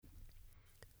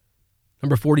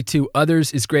Number 42,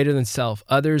 others is greater than self.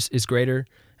 Others is greater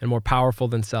and more powerful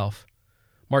than self.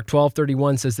 Mark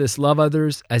 12:31 says this, love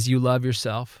others as you love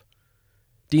yourself.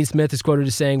 Dean Smith is quoted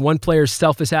as saying, one player's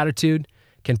selfish attitude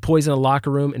can poison a locker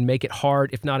room and make it hard,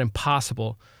 if not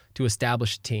impossible, to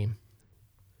establish a team.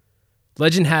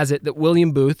 Legend has it that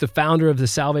William Booth, the founder of the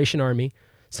Salvation Army,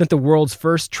 sent the world's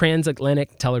first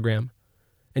transatlantic telegram.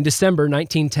 In December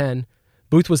 1910,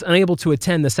 Booth was unable to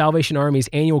attend the Salvation Army's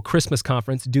annual Christmas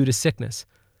conference due to sickness.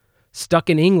 Stuck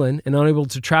in England and unable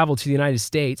to travel to the United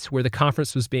States where the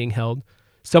conference was being held,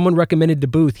 someone recommended to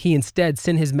Booth he instead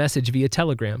send his message via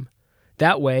telegram.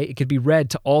 That way, it could be read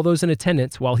to all those in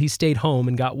attendance while he stayed home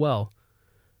and got well.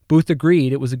 Booth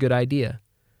agreed it was a good idea.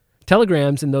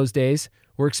 Telegrams in those days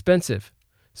were expensive,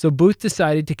 so Booth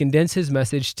decided to condense his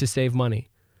message to save money.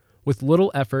 With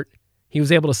little effort, he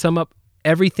was able to sum up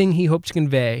everything he hoped to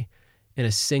convey in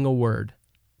a single word: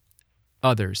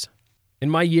 others. In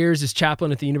my years as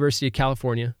chaplain at the University of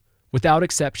California, without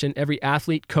exception, every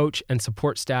athlete, coach, and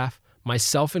support staff,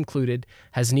 myself included,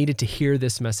 has needed to hear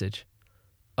this message: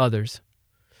 others.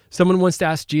 Someone once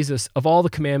asked Jesus, of all the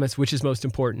commandments, which is most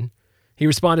important? He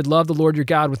responded, love the Lord your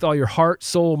God with all your heart,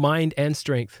 soul, mind, and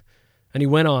strength. And he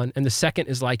went on, and the second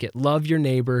is like it: love your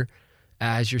neighbor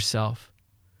as yourself.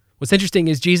 What's interesting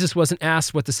is Jesus wasn't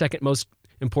asked what the second most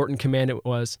important commandment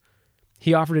was.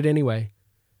 He offered it anyway.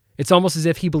 It's almost as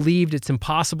if he believed it's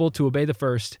impossible to obey the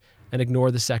first and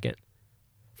ignore the second.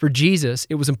 For Jesus,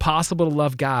 it was impossible to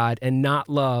love God and not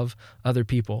love other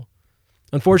people.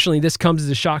 Unfortunately, this comes as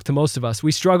a shock to most of us.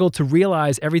 We struggle to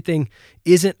realize everything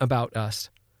isn't about us.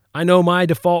 I know my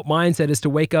default mindset is to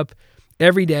wake up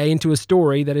every day into a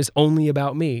story that is only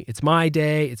about me. It's my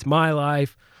day, it's my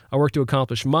life, I work to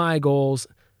accomplish my goals.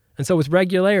 And so with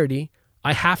regularity,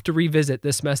 I have to revisit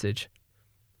this message: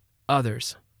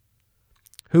 others.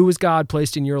 Who has God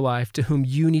placed in your life to whom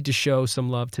you need to show some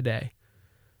love today?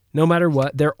 No matter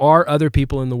what, there are other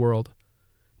people in the world.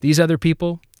 These other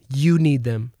people, you need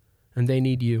them, and they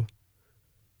need you.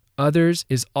 Others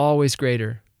is always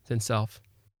greater than self.